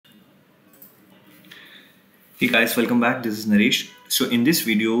Hey guys, welcome back. This is Naresh. So in this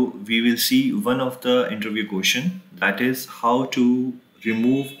video, we will see one of the interview question, that is how to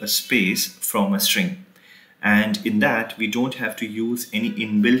remove a space from a string. And in that, we don't have to use any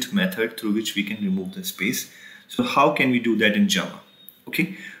inbuilt method through which we can remove the space. So how can we do that in Java?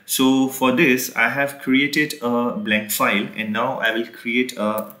 Okay, so for this, I have created a blank file and now I will create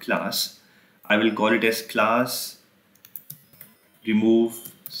a class. I will call it as class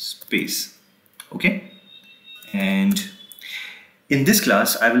remove space. Okay. And in this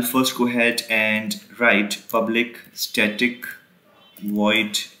class, I will first go ahead and write public static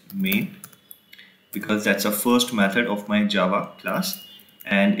void main, because that's the first method of my Java class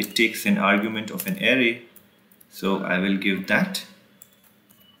and it takes an argument of an array. So I will give that.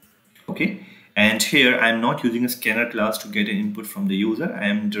 Okay. And here I'm not using a scanner class to get an input from the user. I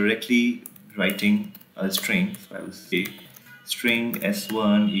am directly writing a string. So I will say string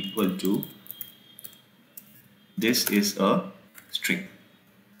s1 equal to, this is a string.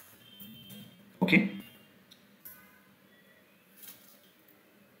 Okay.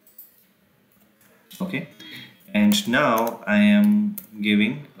 Okay. And now I am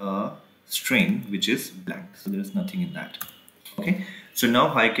giving a string which is blank. So there is nothing in that. Okay. So now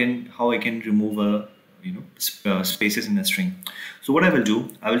how I can remove a spaces in a string. So what I will do,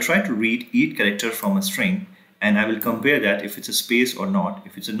 I will try to read each character from a string and I will compare that if it's a space or not.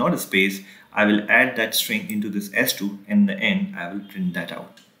 If it's not a space, I will add that string into this s2 and in the end I will print that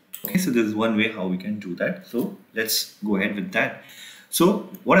out. Okay, so this is one way how we can do that. So let's go ahead with that. So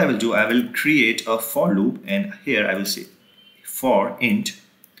what I will do, I will create a for loop and here I will say for int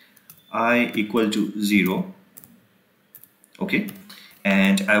I equal to 0. Okay,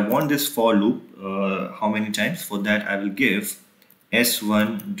 and I want this for loop how many times? For that I will give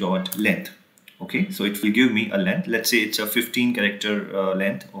s1 dot length. Okay, so it will give me a length. Let's say it's a 15 character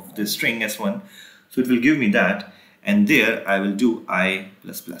length of this string s1. So it will give me that, and there I will do I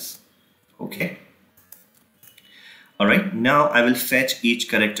plus plus. Okay. All right. Now I will fetch each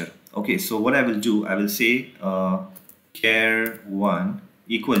character. Okay. So what I will do, I will say char1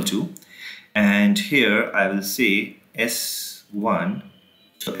 equal to, and here I will say s1.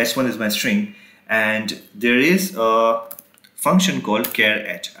 So s1 is my string, and there is a function called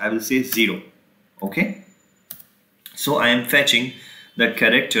char@. I will say 0. Okay, so I am fetching the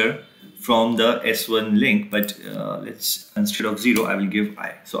character from the s1 link, but let's, instead of 0 I will give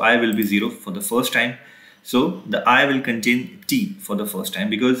I. So I will be 0 for the first time. So the I will contain t for the first time,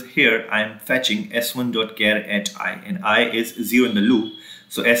 because here I am fetching s1.char@I and I is 0 in the loop.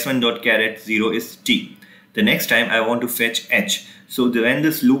 So s1.char@0 is t. The next time I want to fetch h. So when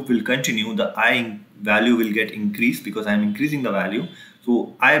this loop will continue, the I value will get increased because I am increasing the value.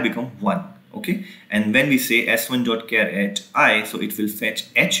 So I become 1. Okay, and when we say s1.char@I, so it will fetch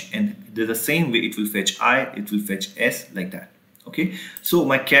h, and the same way it will fetch I, it will fetch s, like that. Okay, so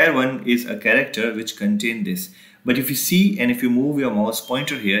my char1 is a character which contain this. But if you see and if you move your mouse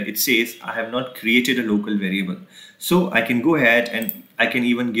pointer here, it says I have not created a local variable. So I can go ahead and I can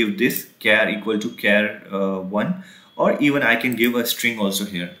even give this char equal to char1, or even I can give a string also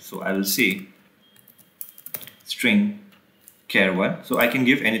here. So I will say string char1. So I can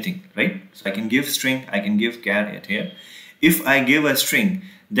give anything, right? So I can give string, I can give char at here. If I give a string,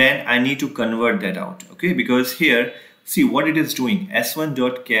 then I need to convert that out. Okay, because here, see what it is doing.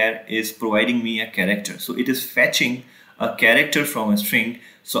 s1.char is providing me a character. So it is fetching a character from a string.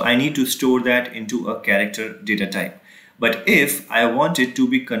 So I need to store that into a character data type. But if I want it to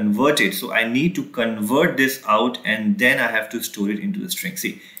be converted, so I need to convert this out and then I have to store it into the string.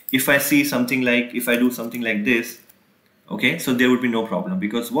 See, if I see something like, if I do something like this, okay, so there would be no problem,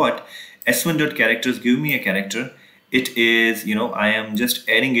 because what s1.characters give me a character. It is, I am just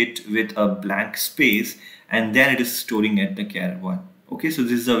adding it with a blank space and then it is storing at the char1. Okay, so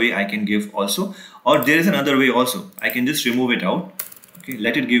this is the way I can give also, or there is another way also. I can just remove it out. Okay,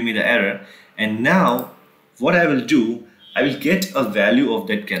 let it give me the error, and now what I will do, I will get a value of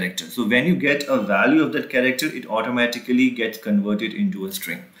that character. So when you get a value of that character, it automatically gets converted into a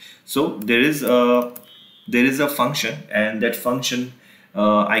string. So there is a function, and that function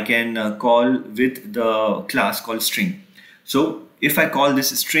I can call with the class called string. So if I call this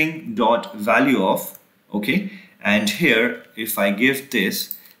string dot value of, okay, and here if I give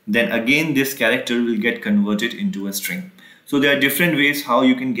this, then again this character will get converted into a string. So there are different ways how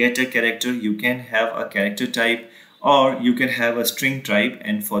you can get a character. You can have a character type, or you can have a string type,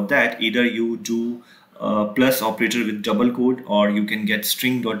 and for that either you do plus operator with double quote, or you can get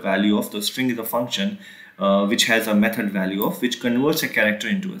string dot value of. The string is a function which has a method value of, which converts a character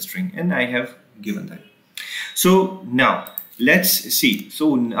into a string, and I have given that. So now let's see.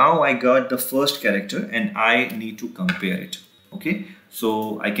 So now I got the first character and I need to compare it. Okay,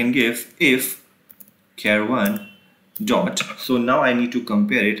 so I can give if char1 dot, so now I need to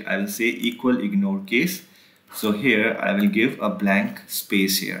compare it. I will say equal ignore case. So here I will give a blank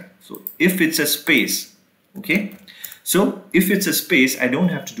space here. So if it's a space, okay, so if it's a space, I don't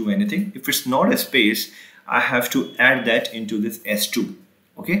have to do anything. If it's not a space, I have to add that into this S2.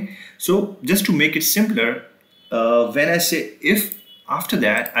 Okay, so just to make it simpler, when I say if, after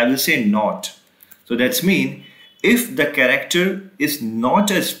that I will say not. So that's mean if the character is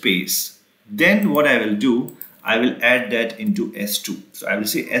not a space, then what I will do, I will add that into S2. So I will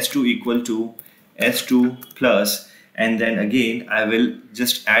say S2 equal to S2 plus, and then again I will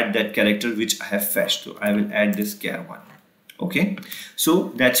just add that character which I have fetched. So I will add this char1. Okay,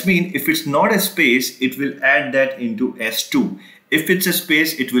 so that's mean if it's not a space, it will add that into S2. If it's a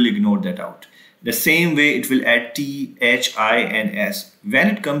space, it will ignore that out. The same way it will add T, H, I and S. When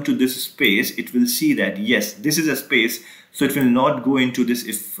it comes to this space, it will see that yes, this is a space, so it will not go into this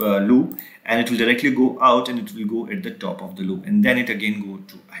if loop, and it will directly go out and it will go at the top of the loop, and then it again go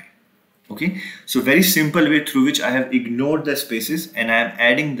to I. Okay, so very simple way through which I have ignored the spaces and I am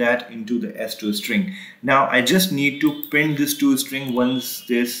adding that into the S2 string. Now I just need to print this to string once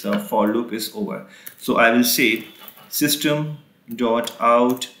this for loop is over. So I will say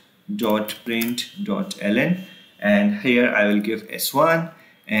system.out.print.ln, and here I will give S1,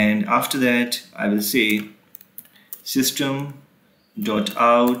 and after that I will say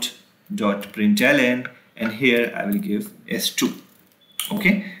system.out.println, and here I will give S2.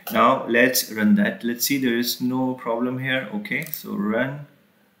 Okay, now let's run that. Let's see, there is no problem here. Okay, so run.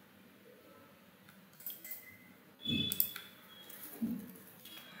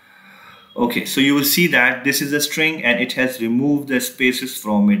 Okay, so you will see that this is a string and it has removed the spaces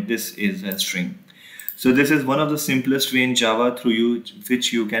from it. This is a string. So this is one of the simplest way in Java through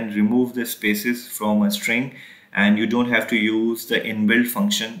which you can remove the spaces from a string, and you don't have to use the inbuilt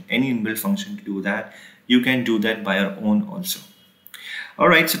function, any inbuilt function to do that. You can do that by your own also.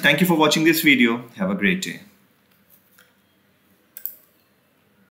 Alright, so thank you for watching this video. Have a great day.